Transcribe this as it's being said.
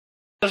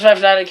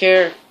Attic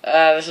here.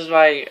 This is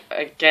my,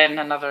 again,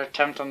 another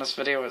attempt on this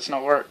video. It's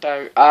not worked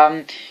out.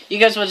 You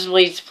guys would just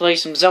wait to play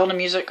some Zelda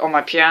music on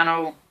my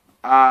piano.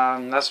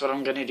 That's what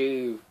I'm gonna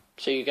do,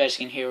 so you guys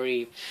can hear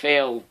me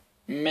fail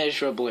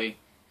miserably.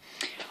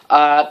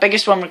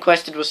 Biggest one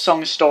requested was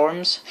Song of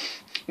Storms.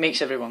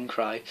 Makes everyone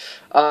cry.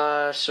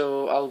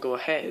 So I'll go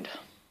ahead.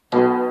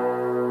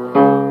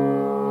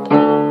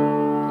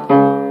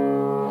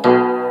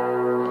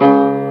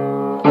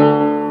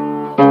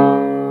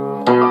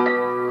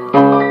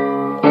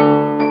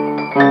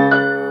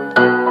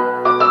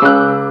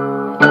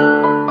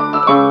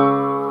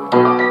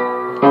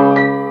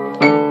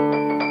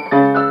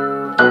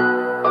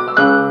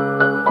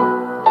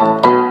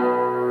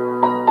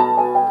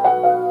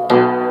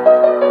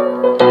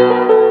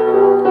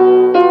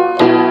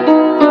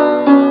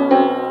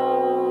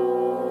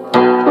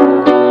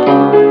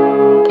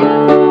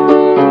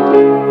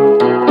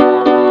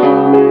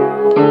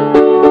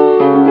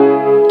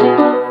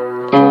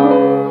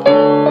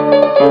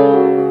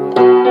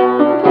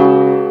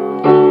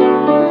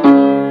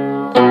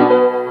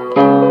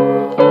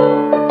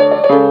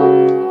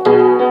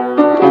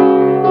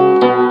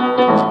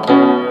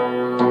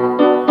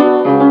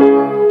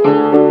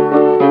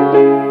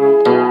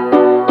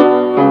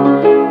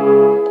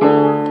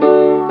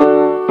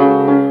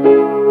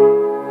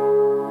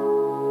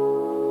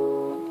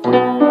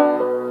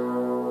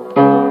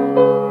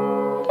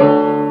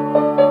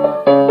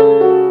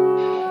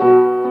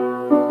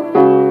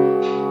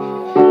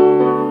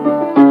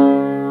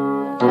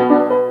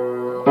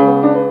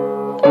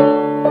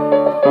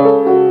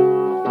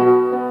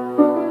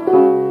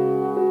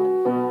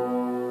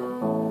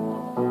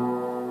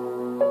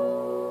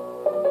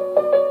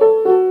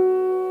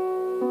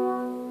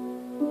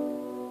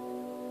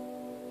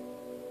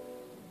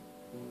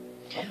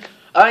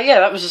 Yeah,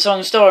 that was the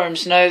Song of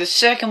Storms. Now, the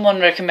second one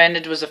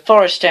recommended was the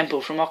Forest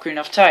Temple from Ocarina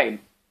of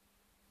Time.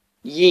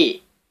 Yeah,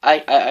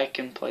 I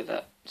can play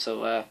that.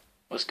 So,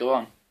 let's go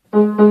on.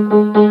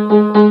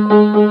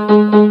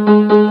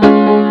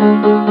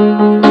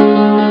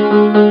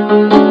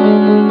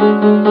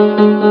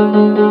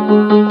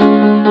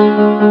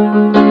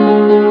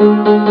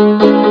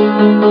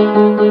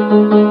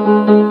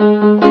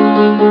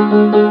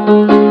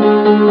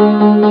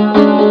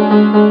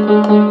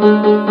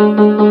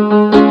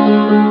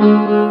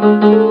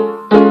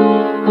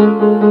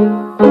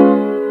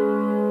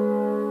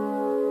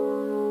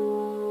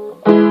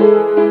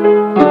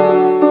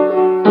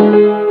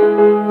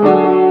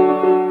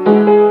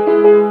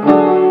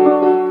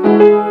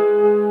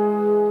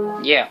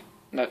 Yeah,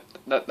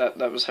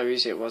 that was how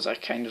easy it was. I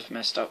kind of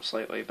messed up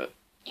slightly, but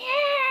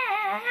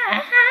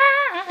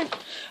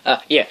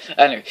yeah.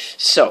 Anyway,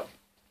 so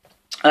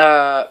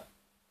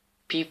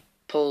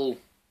people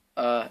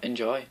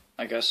enjoy,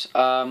 I guess.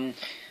 The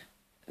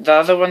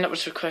other one that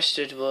was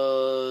requested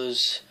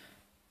was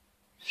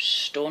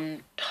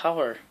Stone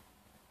Tower.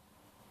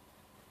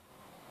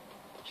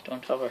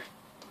 Stone Tower.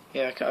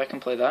 Yeah, I can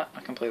play that.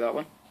 I can play that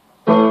one.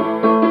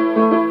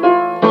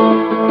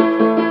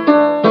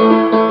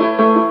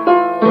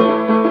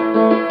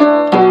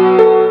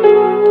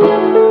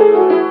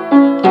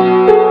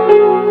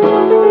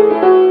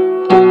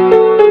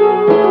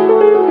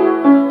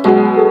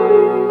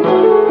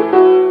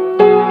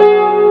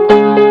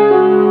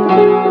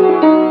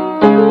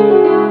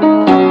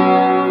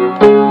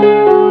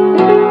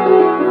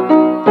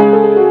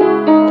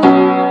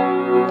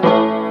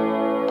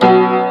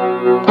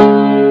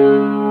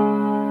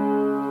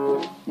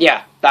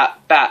 Yeah,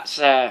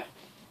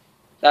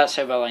 that's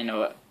how well I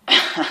know it.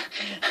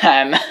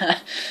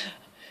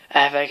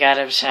 I forgot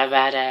I'm so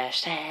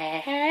badass.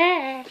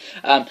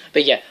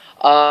 But yeah,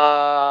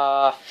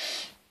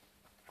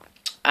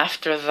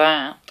 after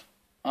that,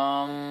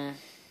 I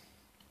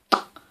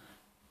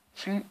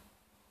think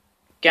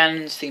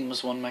Ganon's theme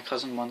was one my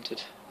cousin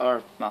wanted,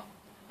 or, well,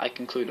 I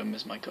conclude him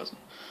as my cousin.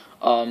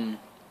 I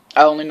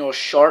only know a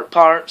short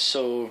part,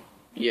 so,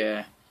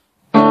 yeah.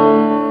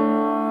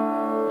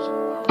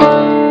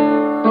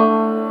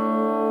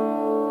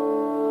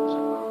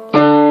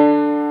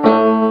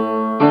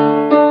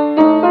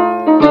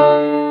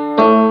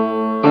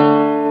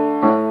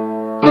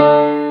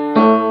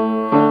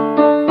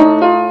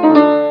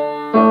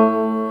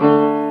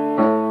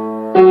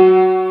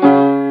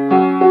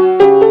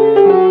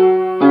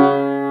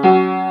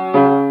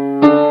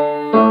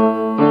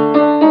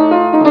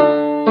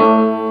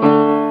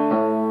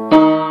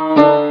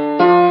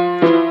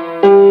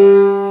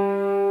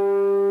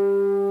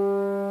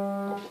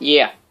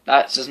 Yeah,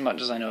 that's as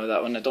much as I know of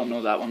that one. I don't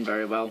know that one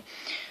very well.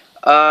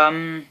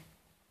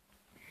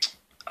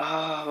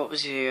 What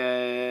was he?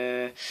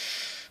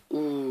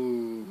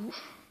 Ooh.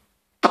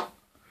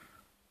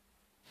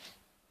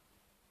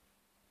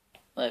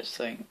 Let's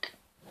think.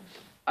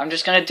 I'm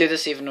just gonna do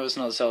this even though it's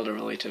not Zelda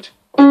related.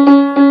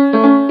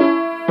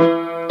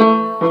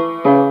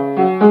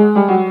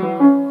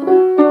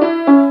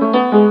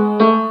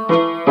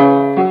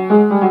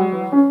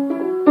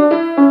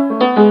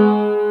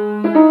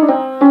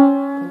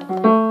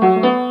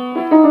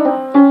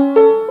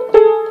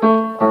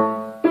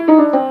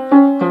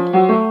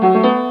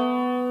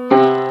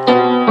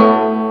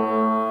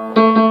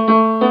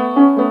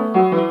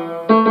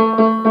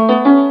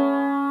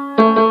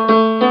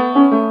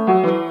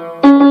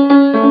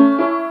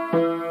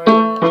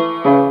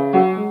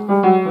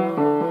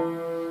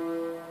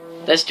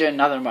 Let's do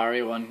another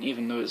Mario one,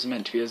 even though it's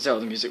meant to be a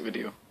Zelda music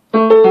video.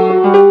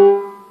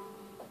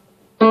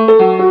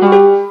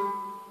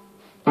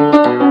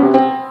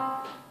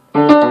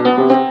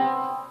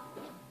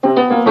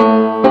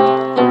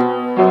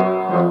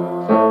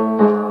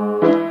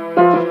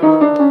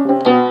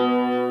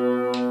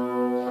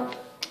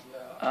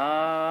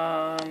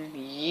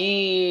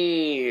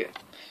 Yeah.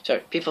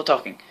 Sorry, people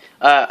talking.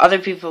 Other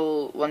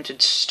people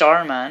wanted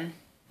Starman.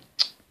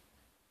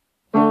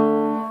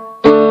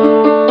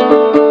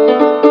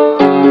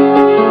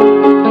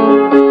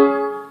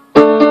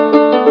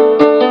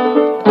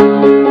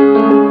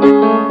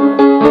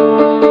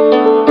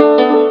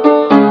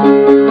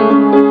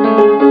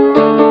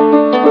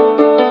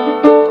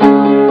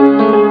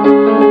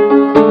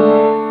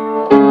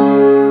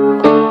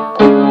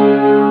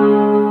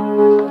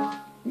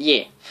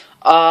 Yeah.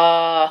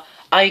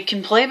 I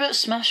can play a bit of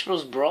Smash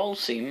Bros. Brawl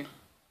theme.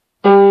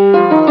 No,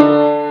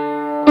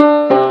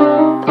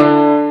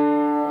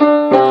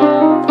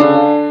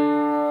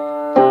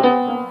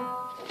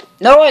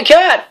 I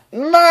can't!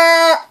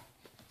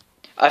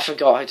 I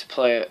forgot how to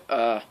play it.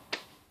 Yeah,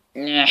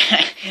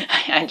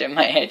 I had it in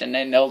my head and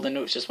then all the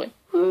notes just went.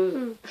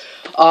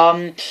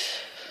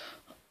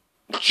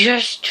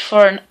 Just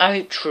for an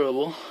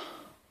outro,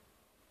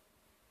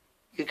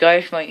 you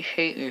guys might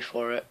hate me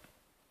for it.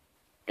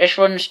 This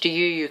one's to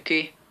you,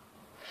 Yuki.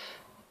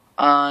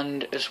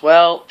 And as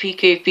well,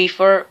 PKP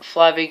for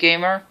Flabby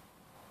Gamer.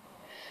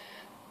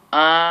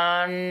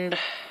 And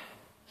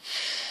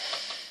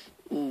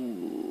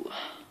ooh,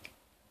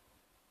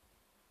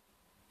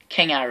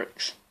 King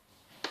Eric's.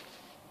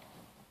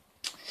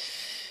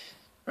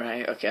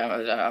 Right, okay,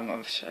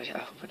 I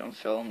hope I don't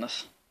film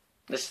this.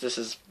 This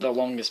is the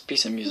longest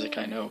piece of music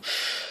I know.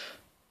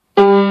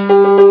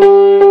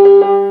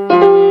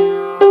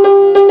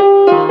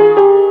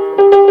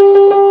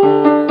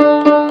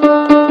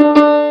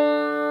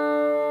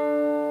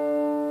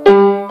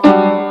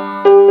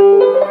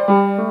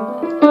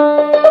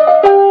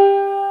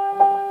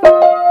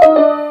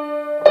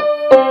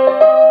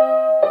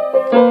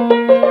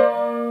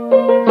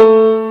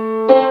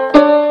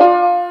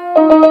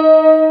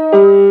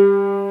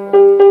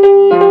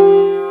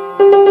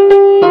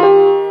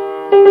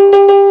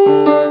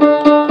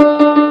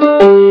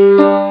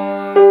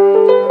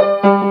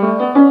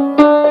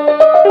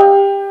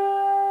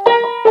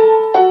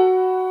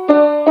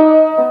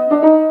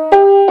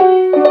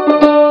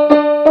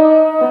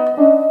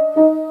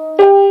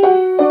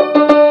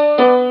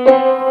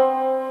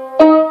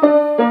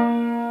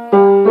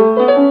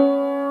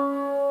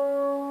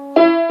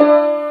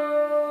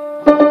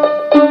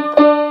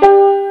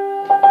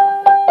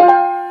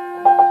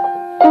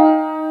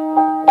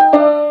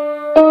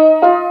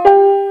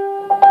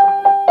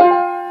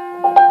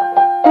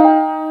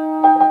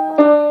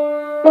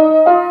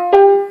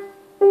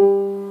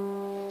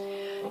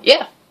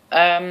 Yeah,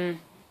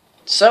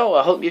 so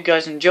I hope you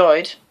guys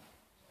enjoyed.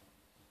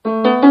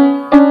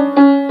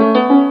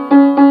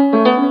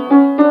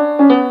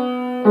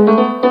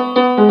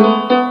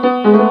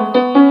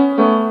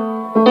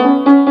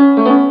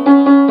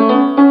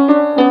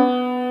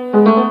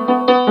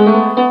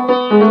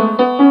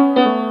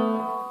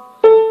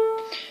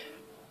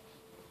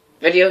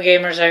 Video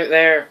gamers out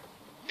there,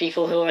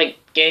 people who like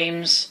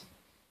games,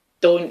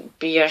 don't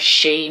be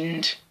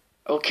ashamed,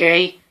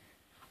 okay?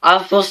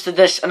 I've posted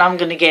this and I'm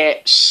gonna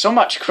get so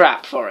much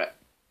crap for it.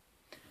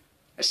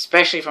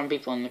 Especially from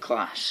people in the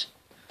class.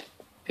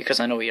 Because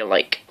I know what you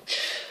like.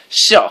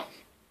 So,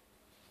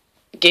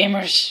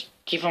 gamers,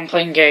 keep on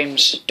playing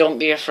games. Don't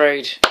be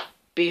afraid.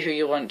 Be who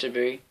you want to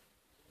be.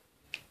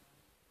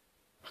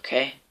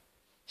 Okay?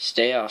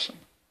 Stay awesome.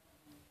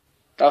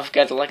 Don't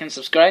forget to like and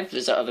subscribe,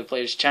 visit other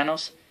players'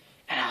 channels.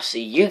 And I'll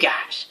see you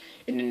guys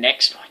in the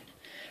next one.